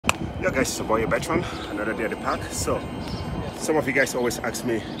Yo guys, it's your boy Bertrand, another day at the park. So, some of you guys always ask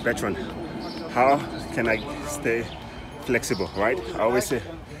me, Bertrand, how can I stay flexible, right? I always say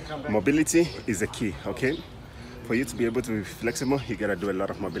mobility is the key, okay? For you to be able to be flexible, you gotta do a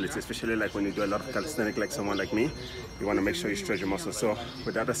lot of mobility, especially like when you do a lot of calisthenics like someone like me. You wanna make sure you stretch your muscles. So,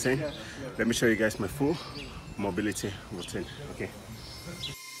 with that saying, let me show you guys my full mobility routine, okay?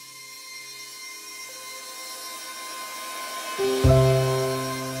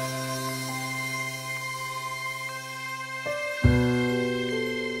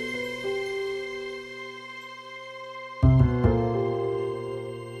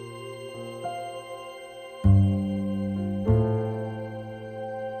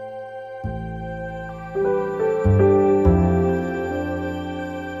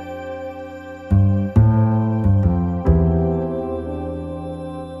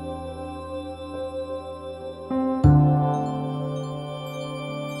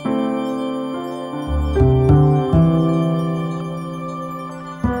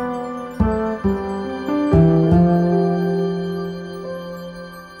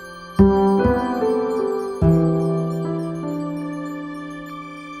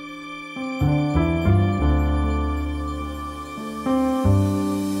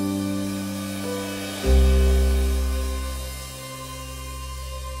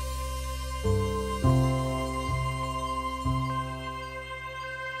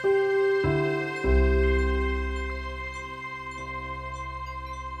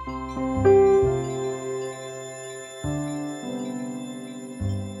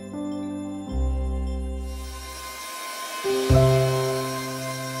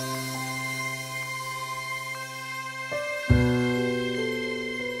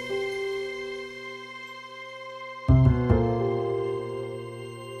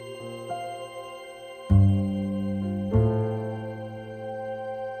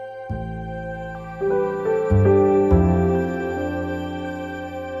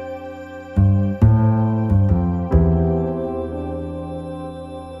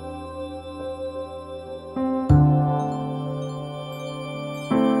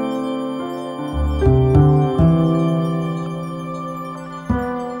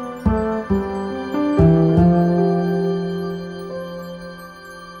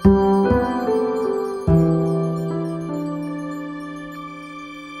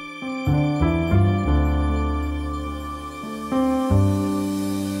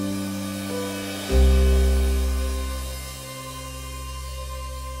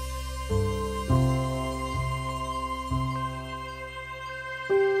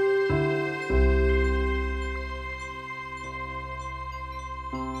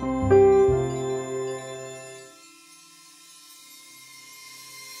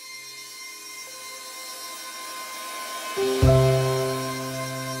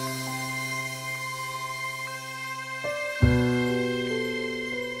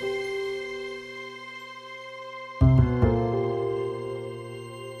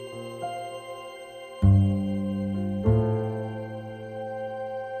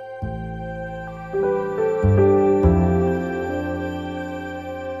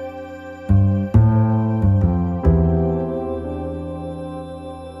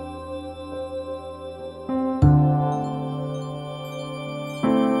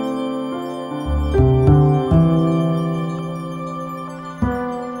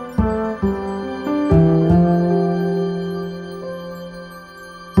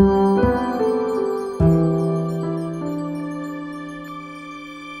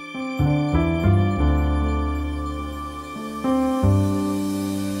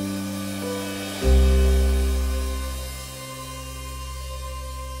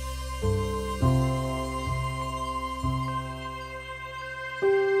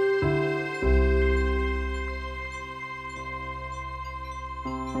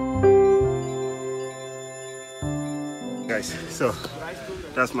 Guys, so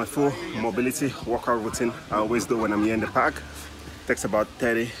that's my full mobility workout routine. I always do when I'm here in the park. It takes about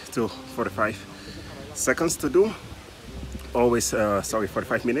 30 to 45 seconds to do. Always, sorry,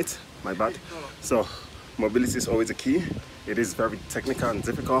 45 minutes, my bad. So mobility is always a key. It is very technical and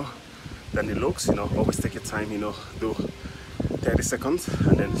difficult than it looks, you know. Always take your time, you know, do 30 seconds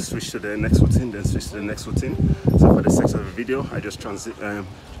and then switch to the next routine, then switch to the next routine. So for the sake of the video, I just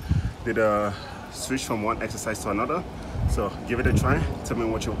did a switch from one exercise to another. So give it a try, tell me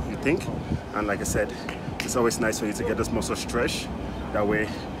what you think. And like I said, it's always nice for you to get this muscle stretch. That way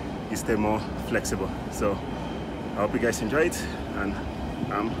you stay more flexible. So I hope you guys enjoy it, and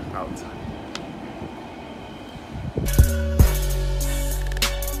I'm out.